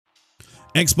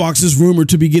Xbox is rumored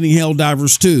to be getting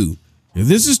Helldivers 2. If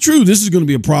this is true, this is going to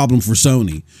be a problem for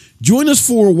Sony. Join us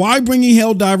for why bringing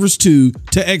Helldivers 2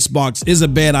 to Xbox is a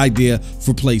bad idea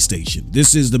for PlayStation.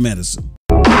 This is the medicine.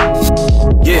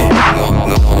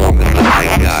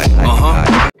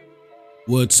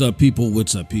 What's up, people?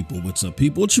 What's up, people? What's up,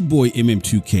 people? It's your boy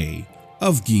MM2K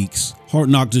of GEIX, Hard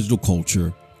Knock Digital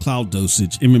Culture, Cloud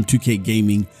Dosage, MM2K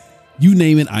Gaming. You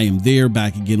name it, I am there,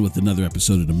 back again with another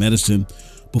episode of The Medicine.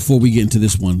 Before we get into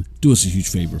this one, do us a huge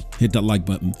favor. Hit that like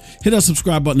button, hit that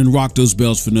subscribe button, and rock those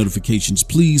bells for notifications,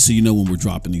 please, so you know when we're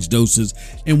dropping these doses.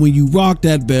 And when you rock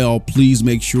that bell, please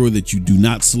make sure that you do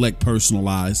not select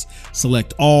personalize.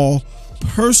 Select all.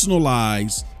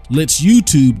 Personalize lets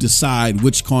YouTube decide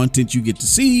which content you get to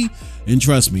see. And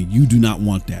trust me, you do not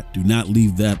want that. Do not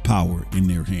leave that power in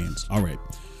their hands. All right.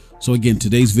 So again,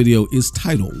 today's video is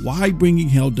titled, Why Bringing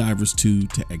Helldivers 2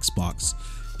 to Xbox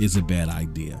is a Bad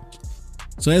Idea.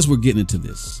 So as we're getting into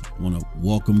this, I want to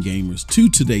welcome gamers to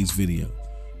today's video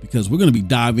because we're going to be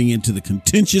diving into the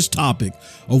contentious topic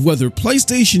of whether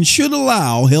PlayStation should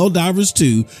allow Helldivers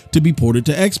 2 to be ported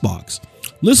to Xbox.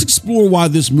 Let's explore why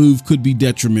this move could be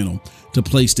detrimental to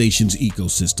PlayStation's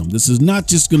ecosystem. This is not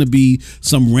just going to be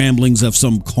some ramblings of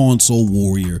some console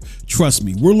warrior. Trust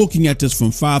me, we're looking at this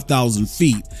from 5,000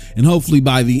 feet, and hopefully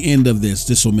by the end of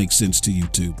this will make sense to you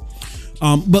too.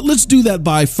 But let's do that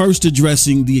by first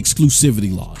addressing the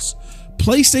exclusivity laws.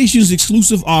 PlayStation's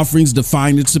exclusive offerings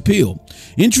define its appeal.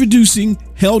 Introducing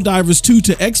Helldivers 2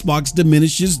 to Xbox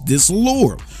diminishes this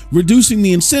allure, reducing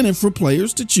the incentive for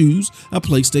players to choose a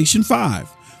PlayStation 5.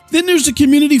 Then there's the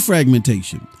community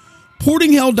fragmentation.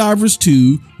 Porting Helldivers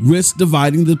 2 risks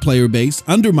dividing the player base,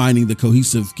 undermining the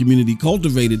cohesive community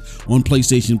cultivated on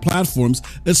PlayStation platforms,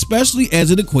 especially as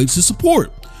it equates to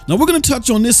support. Now, we're going to touch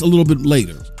on this a little bit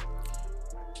later.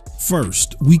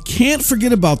 First, we can't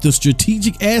forget about the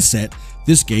strategic asset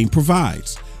this game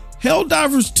provides.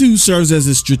 Helldivers 2 serves as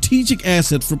a strategic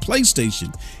asset for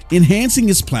PlayStation, enhancing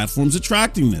its platform's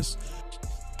attractiveness.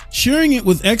 Sharing it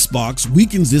with Xbox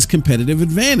weakens this competitive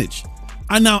advantage.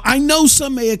 I know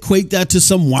some may equate that to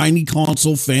some whiny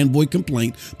console fanboy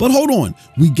complaint, but hold on,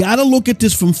 we gotta look at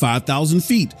this from 5,000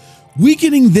 feet.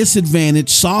 Weakening this advantage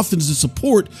softens the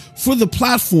support for the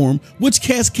platform, which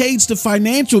cascades to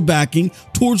financial backing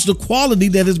towards the quality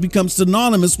that has become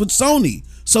synonymous with Sony.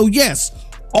 So yes,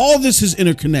 all this is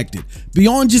interconnected,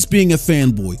 beyond just being a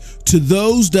fanboy, to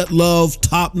those that love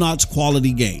top-notch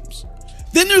quality games.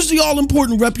 Then there's the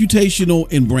all-important reputational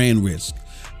and brand risk.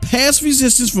 Past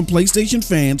resistance from PlayStation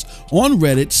fans on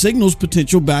Reddit signals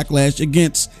potential backlash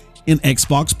against an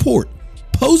Xbox port,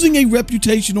 posing a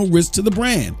reputational risk to the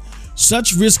brand.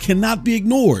 Such risk cannot be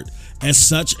ignored. As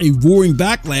such, a roaring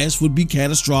backlash would be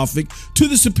catastrophic to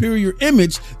the superior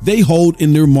image they hold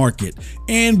in their market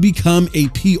and become a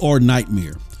PR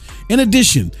nightmare. In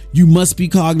addition, you must be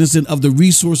cognizant of the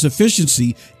resource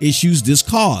efficiency issues this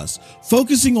causes.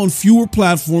 Focusing on fewer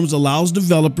platforms allows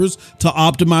developers to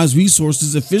optimize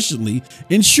resources efficiently,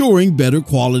 ensuring better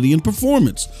quality and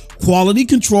performance. Quality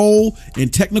control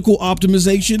and technical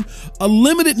optimization. A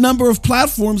limited number of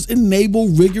platforms enable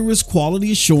rigorous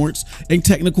quality assurance and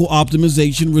technical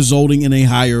optimization, resulting in a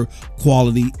higher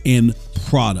quality end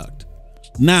product.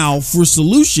 Now, for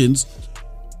solutions,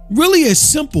 really a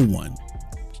simple one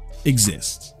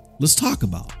exists. Let's talk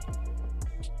about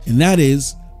it. And that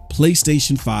is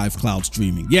PlayStation 5 cloud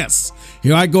streaming. Yes,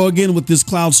 here I go again with this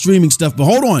cloud streaming stuff, but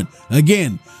hold on.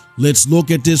 Again, let's look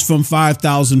at this from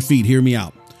 5,000 feet. Hear me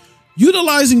out.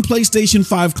 Utilizing PlayStation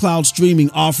 5 cloud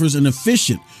streaming offers an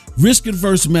efficient,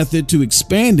 risk-averse method to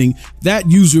expanding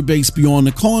that user base beyond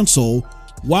the console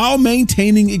while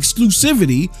maintaining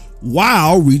exclusivity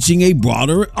while reaching a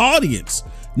broader audience.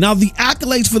 Now, the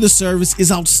accolades for the service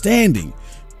is outstanding.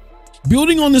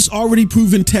 Building on this already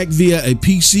proven tech via a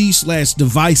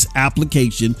PC/device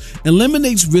application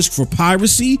eliminates risk for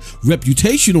piracy,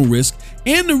 reputational risk,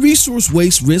 and the resource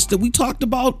waste risk that we talked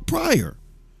about prior.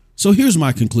 So here's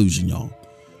my conclusion, y'all.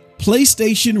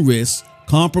 PlayStation risks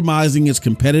compromising its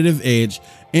competitive edge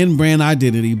and brand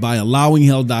identity by allowing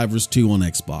Helldivers 2 on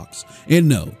Xbox. And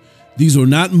no, these are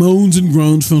not moans and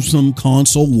groans from some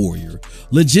console warrior.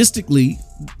 Logistically,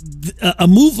 a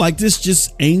move like this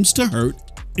just aims to hurt,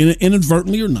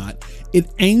 inadvertently or not, it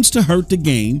aims to hurt the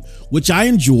game, which I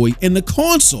enjoy, and the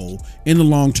console in the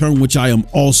long term, which I am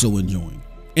also enjoying.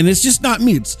 And it's just not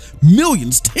me, it's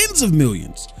millions, tens of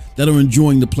millions that are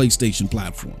enjoying the PlayStation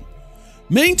platform.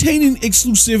 Maintaining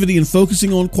exclusivity and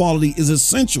focusing on quality is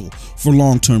essential for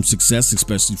long-term success,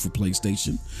 especially for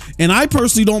PlayStation. And I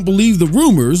personally don't believe the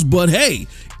rumors, but hey,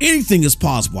 anything is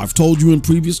possible. I've told you in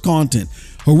previous content,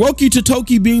 Hiroki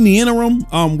Totoki being the interim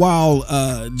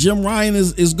while Jim Ryan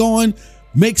is gone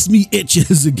makes me itch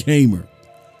as a gamer.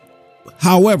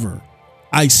 However,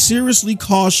 I seriously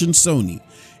caution Sony,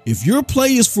 if your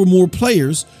play is for more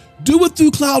players, do it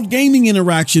through cloud gaming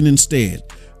interaction instead.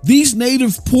 These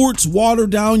native ports water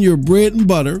down your bread and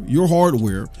butter, your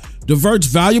hardware, diverts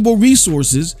valuable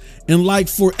resources, and like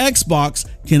for Xbox,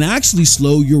 can actually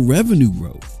slow your revenue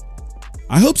growth.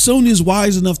 I hope Sony is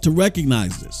wise enough to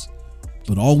recognize this,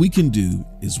 but all we can do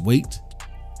is wait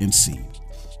and see.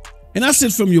 And that's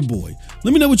it from your boy.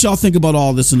 Let me know what y'all think about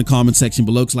all this in the comment section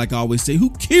below, because like I always say, who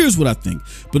cares what I think?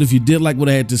 But if you did like what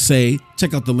I had to say,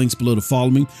 check out the links below to follow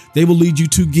me. They will lead you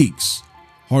to GEIX,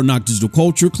 Hard Knock Digital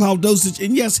Culture, Cloud Dosage,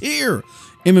 and yes, here,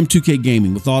 MM2K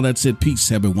Gaming. With all that said, peace.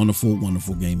 Have a wonderful,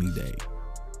 wonderful gaming day.